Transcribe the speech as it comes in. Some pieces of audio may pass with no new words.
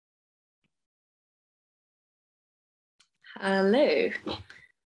Hello.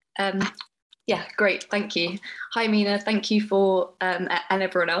 Yeah, great, thank you. Hi, Mina, thank you for, and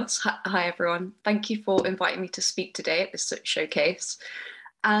everyone else. Hi, everyone. Thank you for inviting me to speak today at this showcase.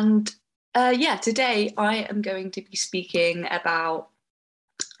 And yeah, today I am going to be speaking about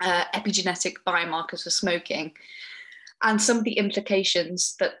epigenetic biomarkers for smoking and some of the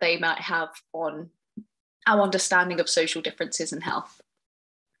implications that they might have on our understanding of social differences in health.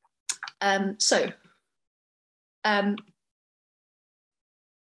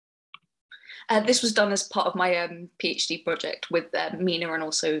 This was done as part of my PhD project with Mina and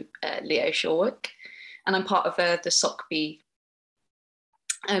also Leo Shorwick, and I'm part of the SOCB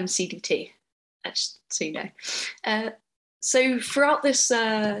CDT, just so you know. So throughout this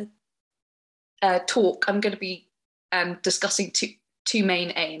talk, I'm going to be discussing two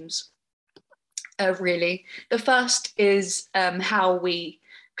main aims, really. The first is how we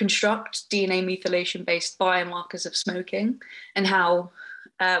construct DNA methylation-based biomarkers of smoking, and how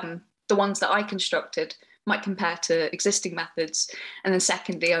the ones that I constructed might compare to existing methods. And then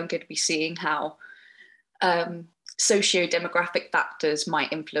secondly, I'm going to be seeing how socio-demographic factors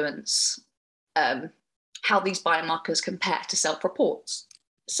might influence how these biomarkers compare to self-reports.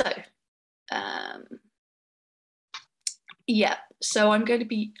 So, yeah, so I'm going to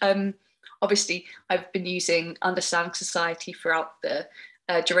be, obviously, I've been using Understanding Society throughout the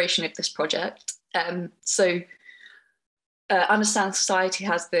duration of this project. Understanding Society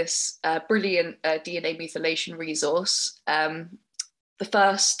has this brilliant DNA methylation resource. The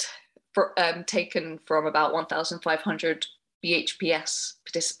first taken from about 1,500 BHPS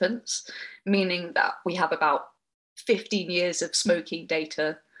participants, meaning that we have about 15 years of smoking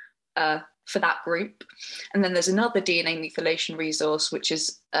data for that group. And then there's another DNA methylation resource, which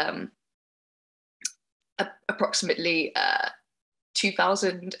is approximately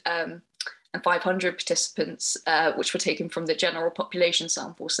 2,500 participants, which were taken from the general population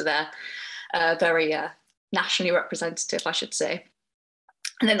sample. So they're very nationally representative, I should say.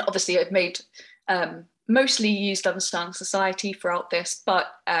 And then obviously I've made mostly used Understanding Society throughout this, but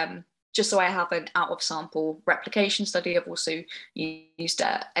just so I have an out of sample replication study, I've also used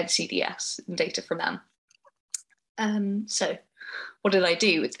NCDS and data from them. So what did I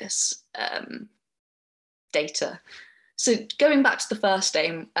do with this data? So going back to the first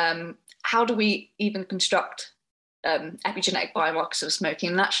aim, how do we even construct epigenetic biomarkers of smoking?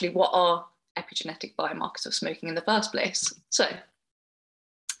 And actually, what are epigenetic biomarkers of smoking in the first place? So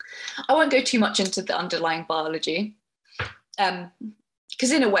I won't go too much into the underlying biology,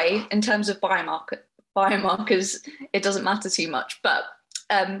 because in a way, in terms of biomarkers, it doesn't matter too much. But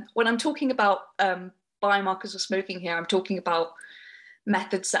when I'm talking about biomarkers of smoking here, I'm talking about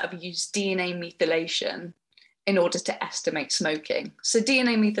methods that have used DNA methylation in order to estimate smoking. So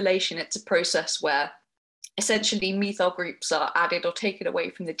DNA methylation, it's a process where essentially methyl groups are added or taken away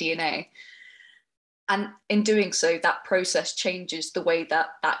from the DNA. And in doing so, that process changes the way that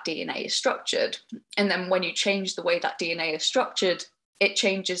that DNA is structured. And then when you change the way that DNA is structured, it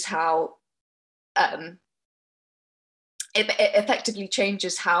changes how, it effectively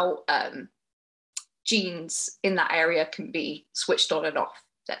changes how genes in that area can be switched on and off,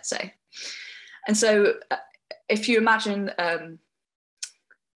 let's say. And so if you imagine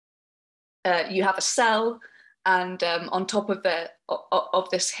you have a cell, and on top of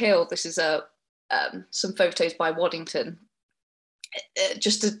this hill, this is some photos by Waddington,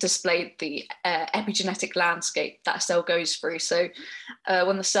 just to display the epigenetic landscape that a cell goes through. So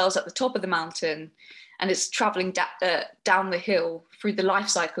when the cell's at the top of the mountain and it's traveling down the hill through the life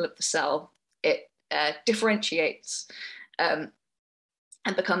cycle of the cell, it differentiates and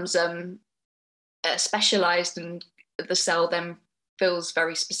becomes specialized, and the cell then fills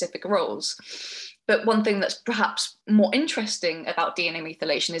very specific roles. But one thing that's perhaps more interesting about DNA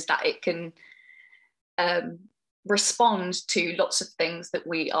methylation is that it can respond to lots of things that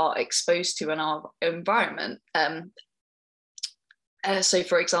we are exposed to in our environment. So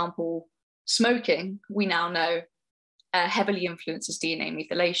for example, smoking, we now know heavily influences DNA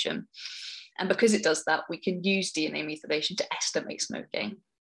methylation. And because it does that, we can use DNA methylation to estimate smoking.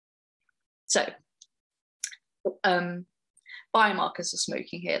 So biomarkers of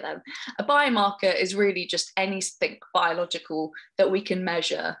smoking here then. A biomarker is really just anything biological that we can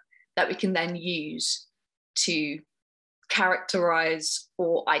measure, that we can then use to characterize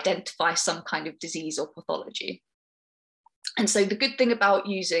or identify some kind of disease or pathology. And so the good thing about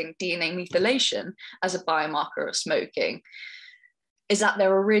using DNA methylation as a biomarker of smoking is that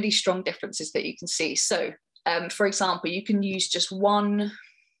there are really strong differences that you can see. So for example, you can use just one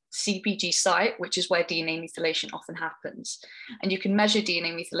CPG site, which is where DNA methylation often happens. And you can measure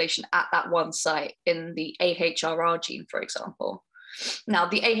DNA methylation at that one site in the AHRR gene, for example. Now,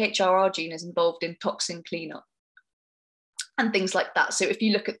 the AHRR gene is involved in toxin cleanup and things like that. So if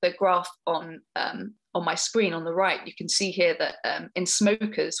you look at the graph on my screen on the right, you can see here that in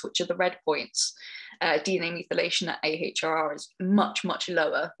smokers, which are the red points, DNA methylation at AHRR is much, much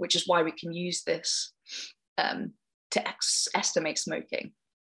lower, which is why we can use this to estimate smoking.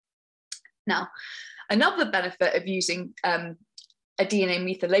 Now, another benefit of using a DNA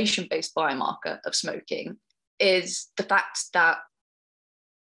methylation-based biomarker of smoking is the fact that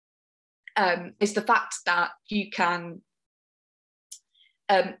you can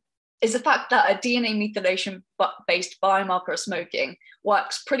is the fact that a DNA methylation-based biomarker of smoking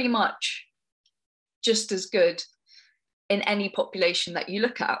works pretty much just as good in any population that you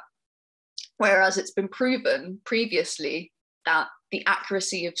look at. Whereas it's been proven previously that the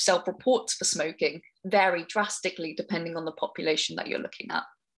accuracy of self-reports for smoking vary drastically depending on the population that you're looking at.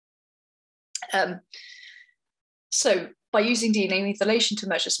 So by using DNA methylation to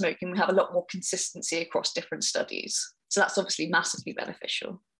measure smoking, we have a lot more consistency across different studies. So that's obviously massively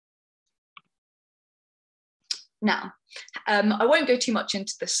beneficial. Now, I won't go too much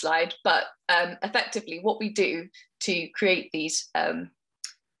into this slide, but effectively what we do to create these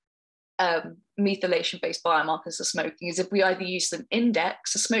methylation-based biomarkers of smoking is if we either use an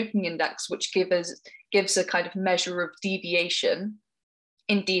index, a smoking index, which gives a kind of measure of deviation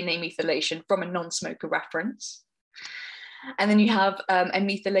in DNA methylation from a non-smoker reference. And then you have a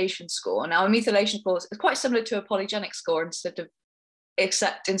methylation score. Now, a methylation score is quite similar to a polygenic score,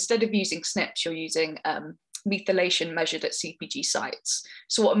 except instead of using SNPs, you're using methylation measured at CPG sites.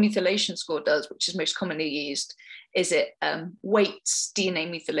 So what a methylation score does, which is most commonly used, is it weights DNA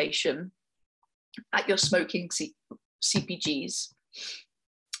methylation at your smoking CPGs.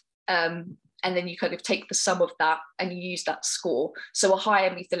 And then you kind of take the sum of that and you use that score. So a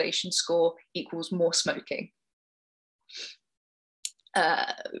higher methylation score equals more smoking.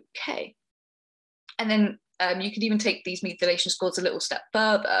 Okay. And then you could even take these methylation scores a little step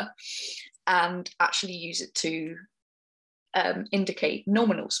further and actually use it to indicate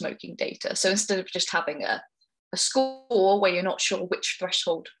nominal smoking data. So instead of just having a score where you're not sure which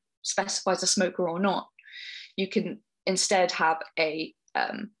threshold specifies a smoker or not, you can instead have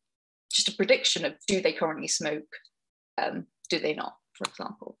just a prediction of, do they currently smoke, do they not, for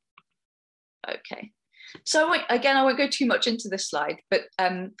example. Okay. So I won't go too much into this slide, but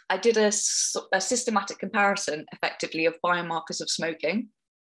I did a systematic comparison effectively of biomarkers of smoking.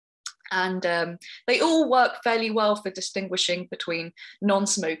 And they all work fairly well for distinguishing between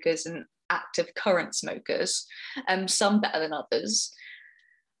non-smokers and active current smokers, some better than others.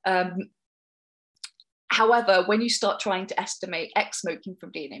 However, when you start trying to estimate X-smoking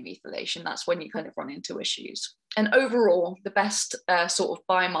from DNA methylation, that's when you kind of run into issues. And overall, the best sort of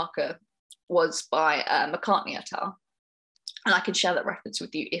biomarker was by McCartney et al. And I can share that reference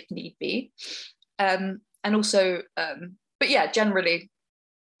with you if need be. And also, but yeah, generally,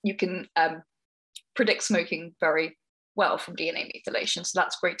 you can predict smoking very well from DNA methylation. So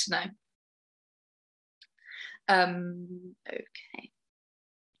that's great to know. Okay.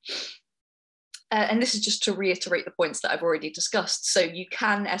 And this is just to reiterate the points that I've already discussed. So you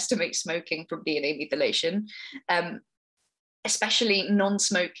can estimate smoking from DNA methylation, especially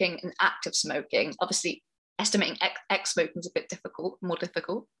non-smoking and active smoking. Obviously, estimating X-smoking is a bit more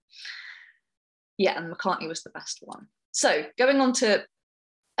difficult. Yeah, and McCartney was the best one. So going on to,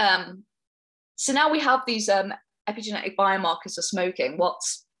 so now we have these epigenetic biomarkers of smoking.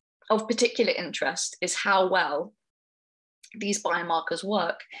 What's of particular interest is how well these biomarkers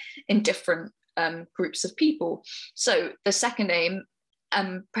work in different groups of people. So the second aim,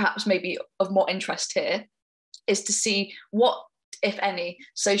 perhaps maybe of more interest here, is to see what, if any,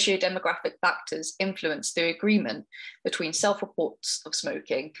 socio-demographic factors influence the agreement between self-reports of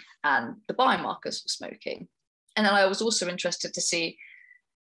smoking and the biomarkers of smoking. And then I was also interested to see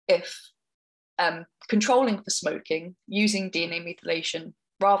if controlling for smoking using DNA methylation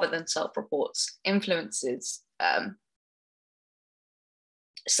rather than self-reports influences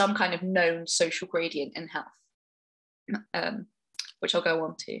some kind of known social gradient in health, which I'll go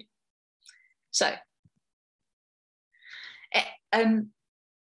on to. So,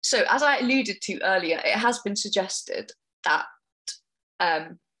 so as I alluded to earlier, it has been suggested that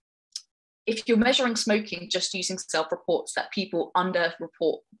if you're measuring smoking just using self-reports, that people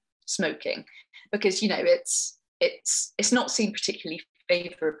underreport smoking, because it's not seen particularly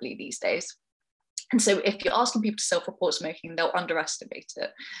favorably these days. And so if you're asking people to self-report smoking, they'll underestimate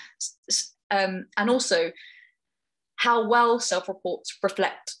it. And also how well self-reports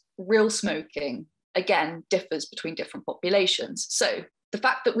reflect real smoking, again, differs between different populations. So the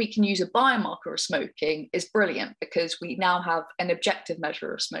fact that we can use a biomarker of smoking is brilliant, because we now have an objective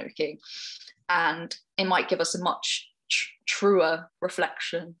measure of smoking, and it might give us a much truer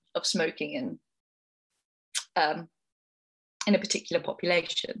reflection of smoking in a particular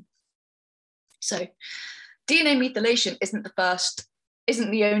population. So DNA methylation isn't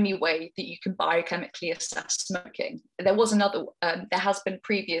the only way that you can biochemically assess smoking. There was another, there has been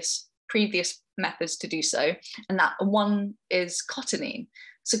previous methods to do so, and that one is cotinine.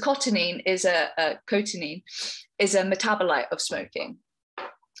 So cotinine is cotinine is a metabolite of smoking,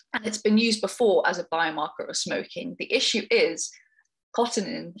 and it's been used before as a biomarker of smoking. The issue is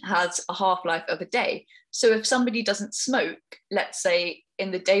cotinine has a half-life of a day. So if somebody doesn't smoke, let's say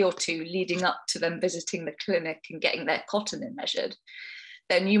in the day or two leading up to them visiting the clinic and getting their cotinine measured,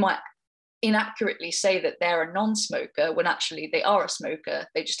 then you might inaccurately say that they're a non-smoker when actually they are a smoker.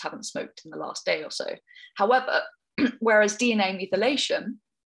 They just haven't smoked in the last day or so. However, whereas DNA methylation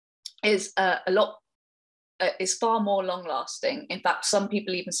is is far more long-lasting. In fact, some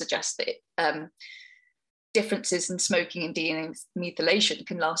people even suggest that differences in smoking and DNA methylation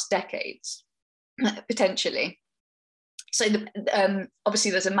can last decades, potentially. So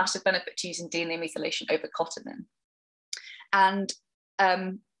obviously there's a massive benefit to using DNA methylation over cotinine. And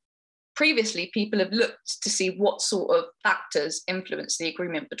previously, people have looked to see what sort of factors influence the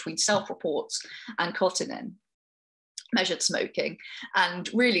agreement between self-reports and cotinine measured smoking. And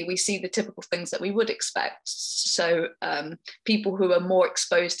really, we see the typical things that we would expect. So people who are more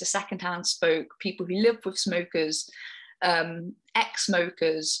exposed to secondhand smoke, people who live with smokers,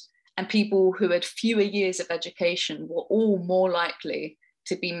 ex-smokers, and people who had fewer years of education were all more likely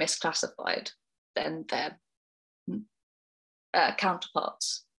to be misclassified than their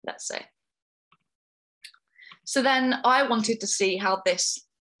counterparts, let's say. So then I wanted to see how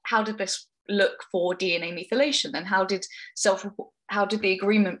did this look for DNA methylation, and how did the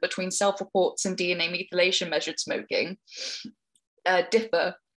agreement between self-reports and DNA methylation measured smoking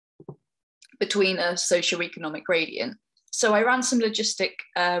differ between a socioeconomic gradient. So I ran some logistic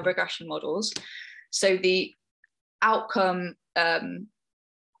regression models. So the outcome,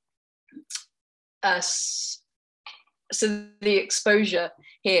 so the exposure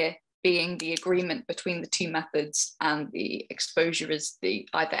here being the agreement between the two methods, and the exposure is the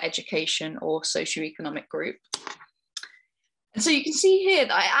either education or socioeconomic group. And so you can see here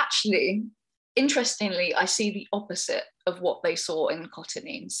that I actually, interestingly, I see the opposite of what they saw in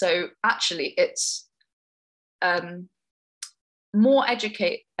cotinine. So actually it's more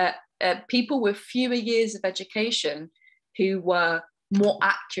people with fewer years of education who were more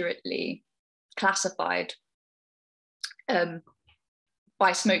accurately classified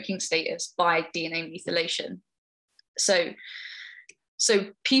by smoking status, by DNA methylation. So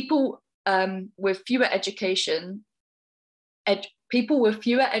people with fewer education, people with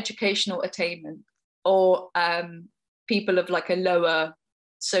fewer educational attainment, or people of like a lower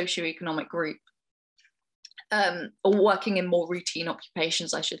socioeconomic group, or working in more routine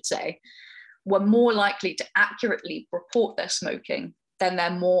occupations, I should say, were more likely to accurately report their smoking than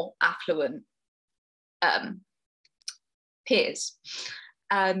their more affluent peers.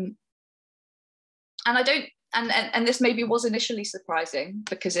 And this maybe was initially surprising,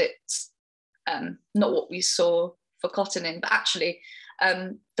 because it's not what we saw for cotinine, but actually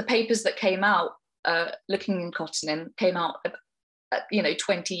the papers that came out looking in cotinine came out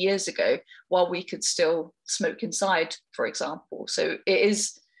 20 years ago, while we could still smoke inside, for example. So it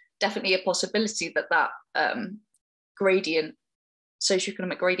is definitely a possibility that gradient,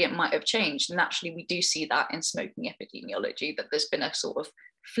 socioeconomic gradient, might have changed. And actually we do see that in smoking epidemiology, that there's been a sort of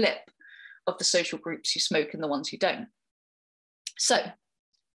flip of the social groups who smoke and the ones who don't. So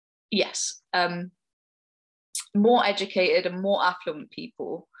yes, more educated and more affluent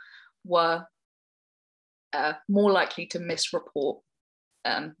people were more likely to misreport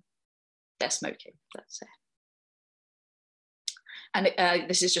their smoking, let's say. And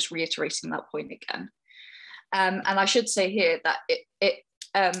this is just reiterating that point again. And I should say here that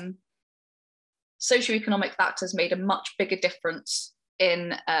socioeconomic factors made a much bigger difference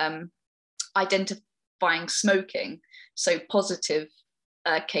in identifying smoking, so positive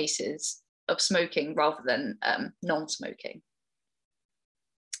cases of smoking rather than non-smoking.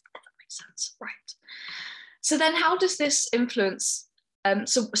 If that makes sense, right? So then how does this influence,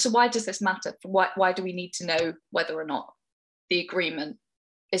 so why does this matter? Why do we need to know whether or not the agreement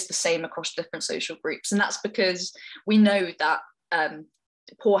is the same across different social groups? And that's because we know that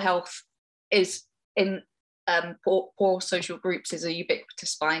poor health is in poor social groups is a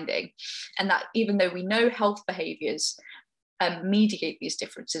ubiquitous finding, and that even though we know health behaviours mediate these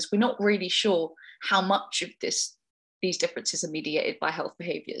differences. We're not really sure how much of these differences are mediated by health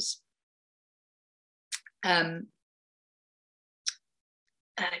behaviours. Okay,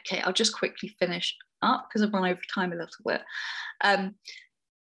 I'll just quickly finish up because I've run over time a little bit.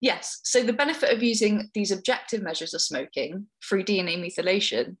 Yes, so the benefit of using these objective measures of smoking through DNA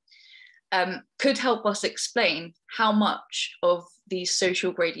methylation could help us explain how much of these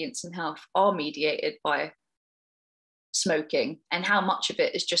social gradients in health are mediated by smoking and how much of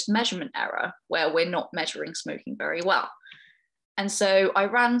it is just measurement error where we're not measuring smoking very well. And so I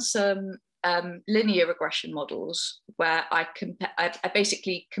ran some linear regression models where I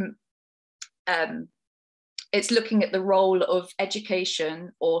basically it's looking at the role of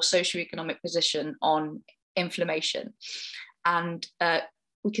education or socioeconomic position on inflammation. And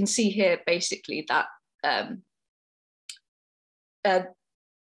we can see here basically that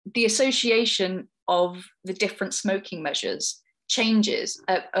the association of the different smoking measures changes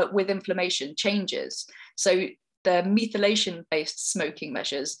with inflammation changes. So the methylation-based smoking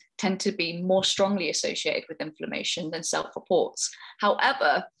measures tend to be more strongly associated with inflammation than self-reports.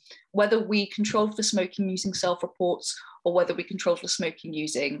 However, whether we control for smoking using self-reports or whether we control for smoking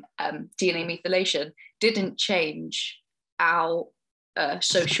using DNA methylation didn't change our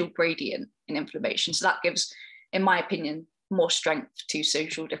social gradient in inflammation. So that gives, in my opinion, more strength to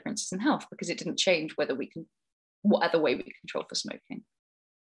social differences in health because it didn't change what other way we control for smoking.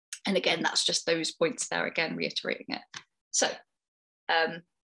 And again, that's just those points there, again, reiterating it. So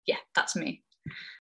yeah, that's me.